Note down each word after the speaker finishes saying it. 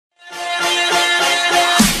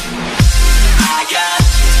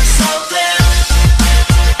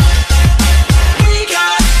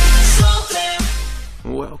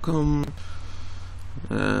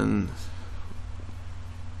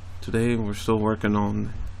we're still working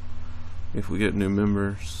on, if we get new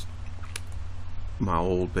members, my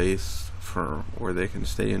old base for where they can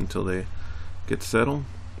stay until they get settled.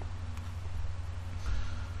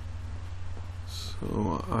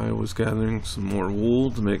 So I was gathering some more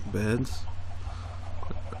wool to make beds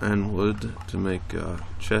and wood to make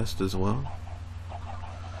chests as well.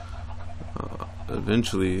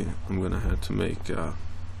 Eventually I'm gonna have to make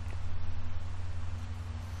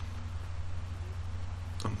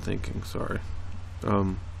I'm thinking, sorry,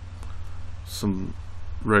 some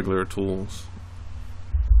regular tools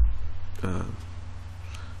to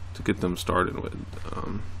get them started with.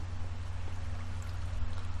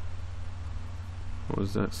 What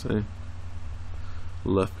does that say?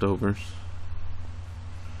 Leftovers.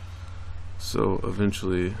 So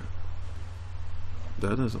eventually,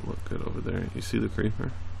 that doesn't look good over there. You see the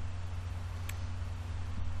creeper?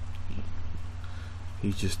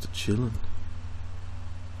 He's just chilling.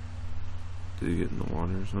 Did he get in the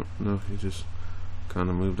water or something? No, he just kind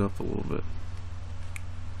of moved up a little bit.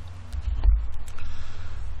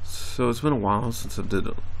 So it's been a while since I did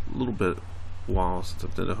a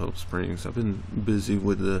Hope Springs. I've been busy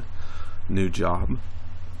with the new job,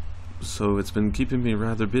 so it's been keeping me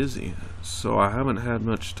rather busy. So I haven't had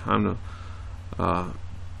much time to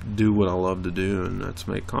do what I love to do, and that's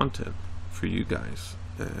make content for you guys.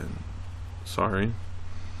 And sorry,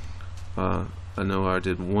 I know I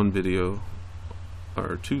did one video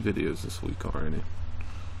or 2 videos this week already.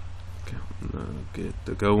 Get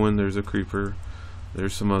the going. There's a creeper.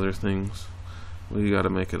 There's some other things. We gotta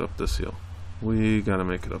make it up this hill. We gotta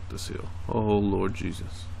make it up this hill. Oh Lord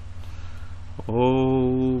Jesus.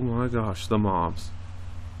 Oh my gosh, the mobs.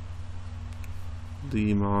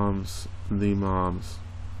 The mobs. The mobs.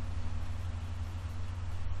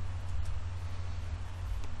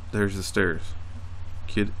 There's the stairs.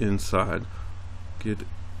 Get inside.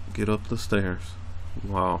 Get up the stairs.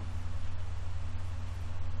 Wow.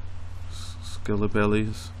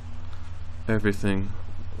 Skellebellies. Everything.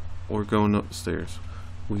 We're going upstairs.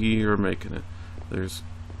 We are making it. There's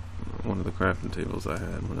one of the crafting tables I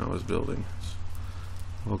had when I was building.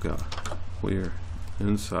 Oh God. We are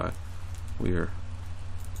inside. We are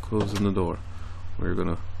closing the door. We're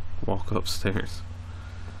gonna walk upstairs.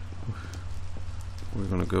 We're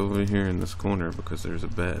gonna go over here in this corner because there's a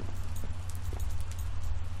bed.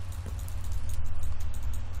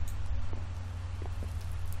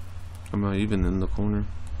 Am I even in the corner?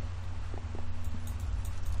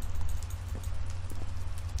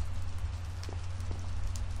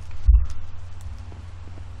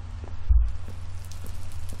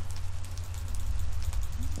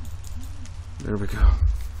 There we go.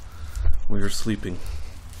 We are sleeping.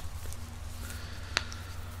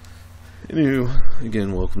 Anywho,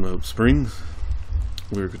 again, welcome to Hope Springs.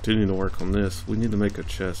 We're continuing to work on this. We need to make a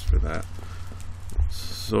chest for that.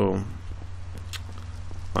 So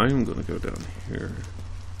I'm gonna go down here.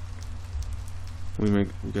 We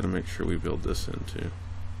gotta make sure we build this in too.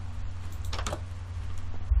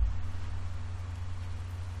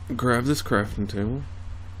 Grab this crafting table.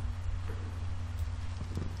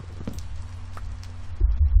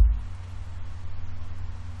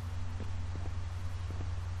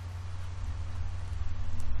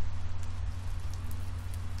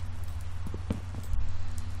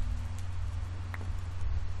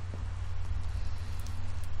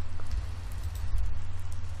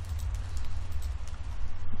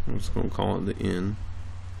 I'm just going to call it the inn.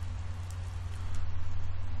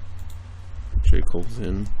 J. Cole's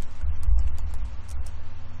Inn.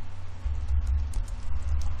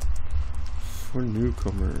 For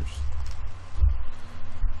newcomers.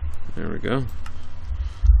 There we go.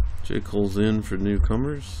 J. Cole's Inn for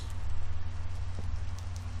newcomers.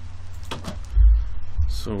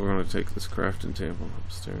 So we're going to take this crafting table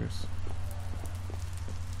upstairs.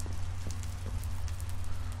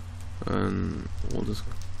 And we'll just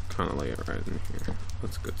kind of lay it right in here.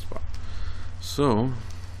 That's a good spot. So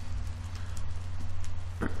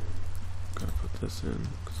gotta put this in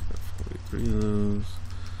because we got 43 of those.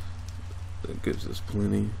 That gives us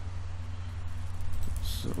plenty.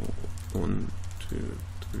 So 1, 2,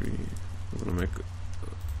 3. I'm gonna make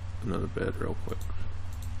another bed real quick.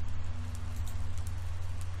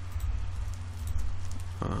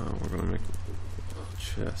 We're gonna make a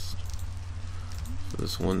chest for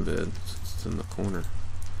this one bed. It's in the corner.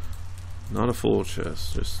 Not a full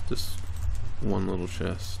chest, just this one little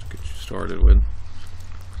chest to get you started with.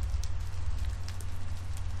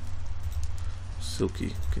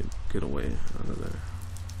 Silky, get away out of there.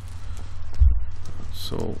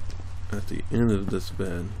 So at the end of this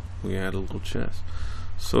bed, we add a little chest.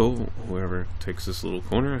 So whoever takes this little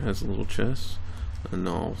corner has a little chest. And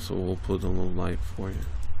also we'll put a little light for you,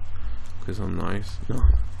 because I'm nice. No.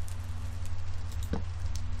 I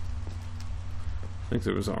think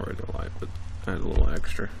there was already a light, but I had a little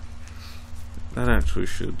extra. That actually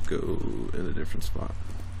should go in a different spot.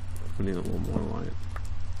 We need a little more light.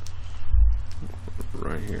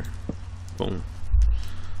 Right here. Boom.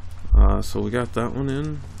 So we got that one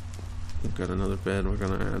in. We've got another bed we're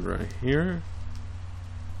gonna add right here.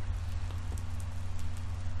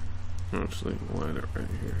 Actually, light it right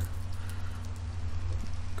here.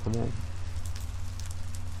 Come on.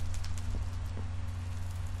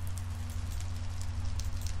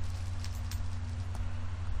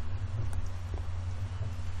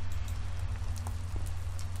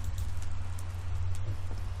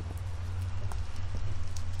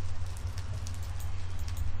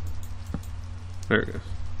 There it goes.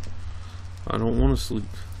 I don't want to sleep.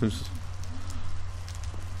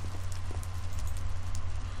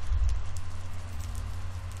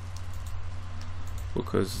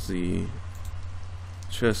 Because the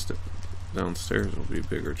chest downstairs will be a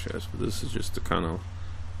bigger chest, but this is just the kind of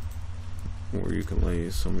where you can lay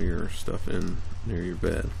some of your stuff in near your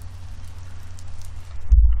bed.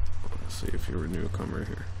 Let's see if you're a newcomer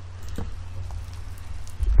here.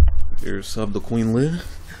 Here's Sub the Queen Lid.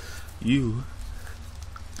 You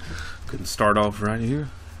can start off right here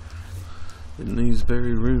in these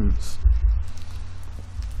very rooms.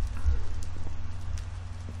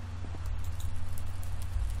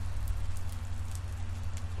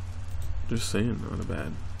 Just saying, not a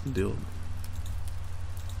bad deal.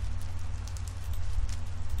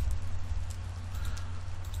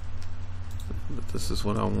 But this is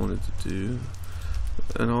what I wanted to do,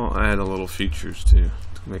 and I'll add a little features too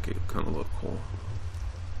to make it kind of look cool.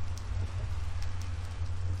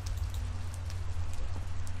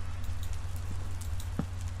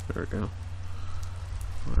 There we go.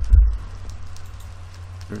 Right.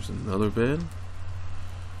 There's another bed.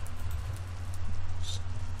 Just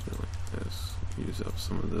do like this. Use up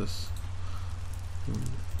some of this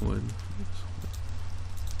wood.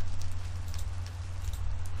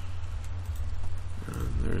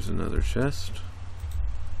 And there's another chest.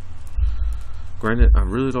 Granted, I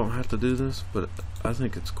really don't have to do this, but I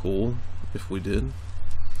think it's cool if we did.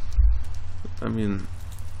 I mean,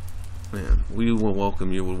 man, we will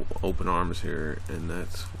welcome you with open arms here, and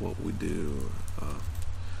that's what we do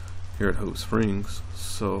here at Hope Springs.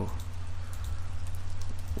 So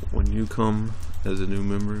when you come as a new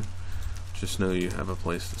member, just know you have a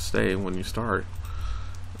place to stay when you start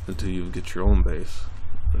until you get your own base.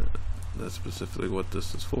 That's specifically what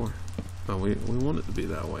this is for. We want it to be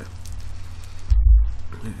that way.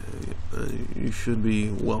 You should be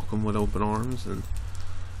welcome with open arms and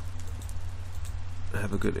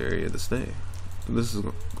have a good area to stay. This is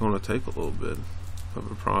going to take a little bit of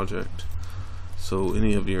a project, so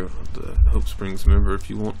any of the Hope Springs member, if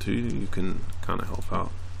you want to, you can kind of help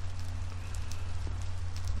out.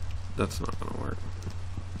 That's not going to work,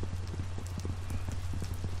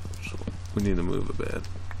 so we need to move a bed.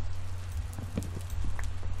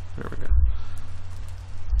 There we go.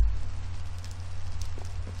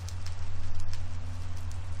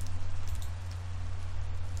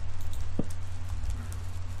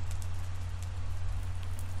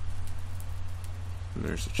 And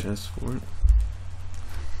there's a chest for it.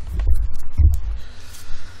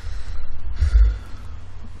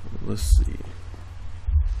 Let's see.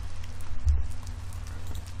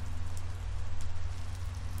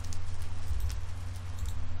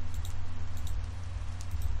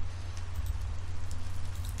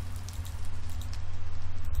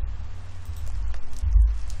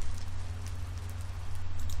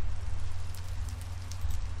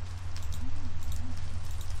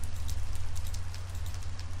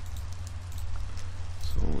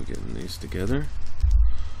 We're getting these together.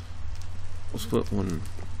 We'll split one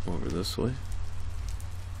over this way.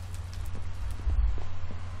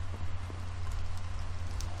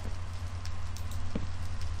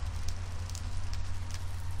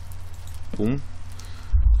 Boom.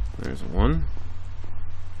 There's one.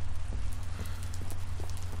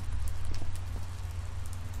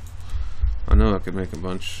 I know I could make a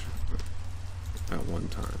bunch at one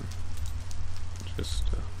time. Just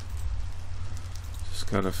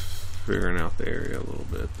kind of figuring out the area a little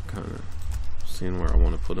bit, kind of seeing where I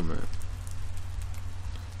want to put them at.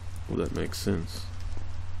 Well, that makes sense.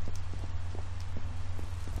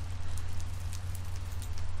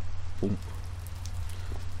 Boom.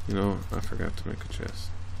 You know, I forgot to make a chest.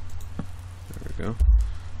 There we go.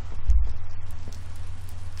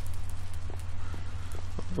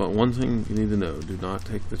 But one thing you need to know, do not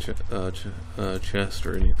take the chest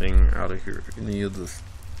or anything out of here, any of the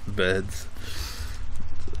beds.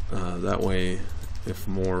 That way, if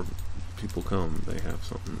more people come, they have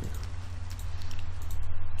something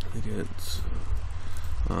to get.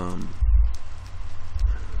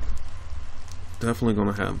 Definitely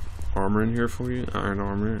gonna have armor in here for you, iron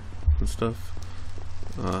armor and stuff.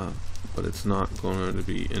 But it's not going to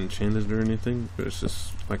be enchanted or anything. It's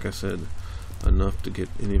just, like I said, enough to get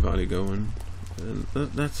anybody going, and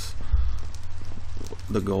that's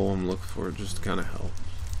the goal I'm looking for, just to kind of help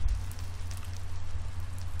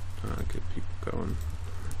get people going.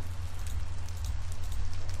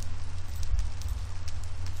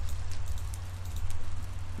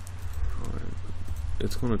 Alright,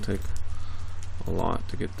 it's going to take a lot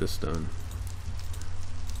to get this done.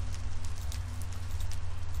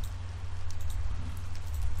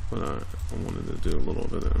 But I wanted to do a little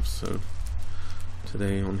bit of episode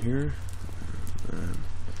today on here and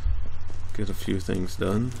get a few things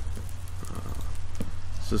done.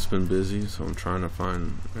 It's just been busy, so I'm trying to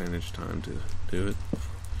manage time to do it.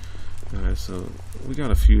 Alright, so we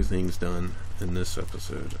got a few things done in this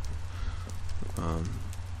episode. A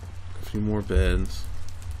few more beds.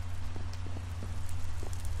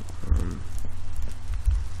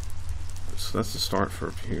 So that's the start for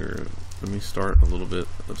up here. Let me start a little bit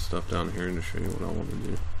of stuff down here to show you what I want to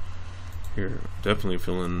do here. Definitely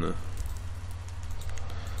fill in the,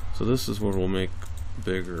 so this is what we'll make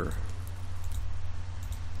bigger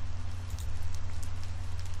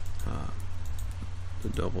the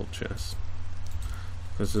double chest,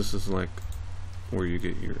 because this is like where you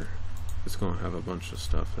get your, it's going to have a bunch of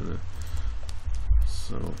stuff in it.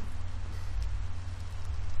 So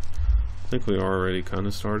I think we already kind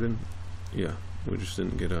of started. Yeah, we just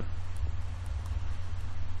didn't get a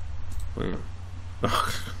plan.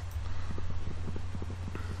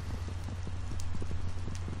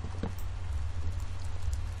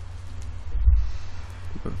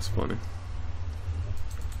 That's funny.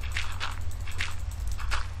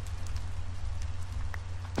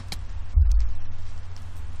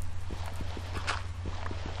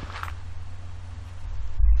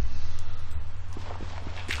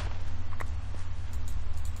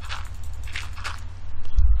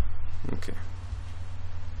 Okay.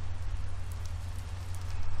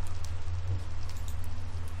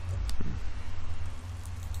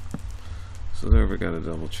 So there we got a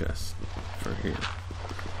double chest for here.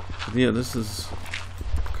 But yeah, this is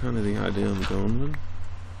kind of the idea I'm going with.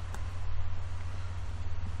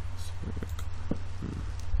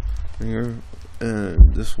 Here,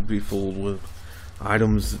 and this will be filled with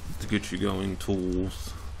items to get you going,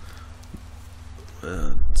 tools,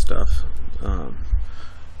 and stuff. And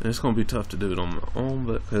it's going to be tough to do it on my own,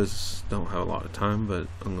 because I don't have a lot of time, but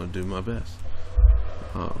I'm going to do my best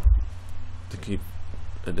to keep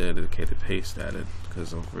a dedicated pace at it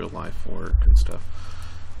because of real life work and stuff.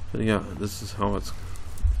 But yeah, this is how it's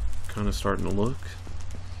kind of starting to look.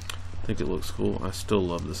 I think it looks cool. I still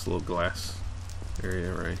love this little glass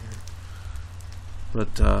area right here.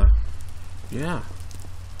 But yeah,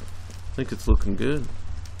 I think it's looking good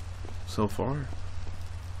so far.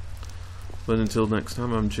 But until next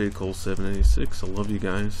time, I'm JCole786. I love you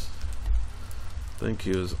guys. Thank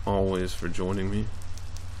you as always for joining me,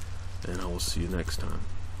 and I will see you next time.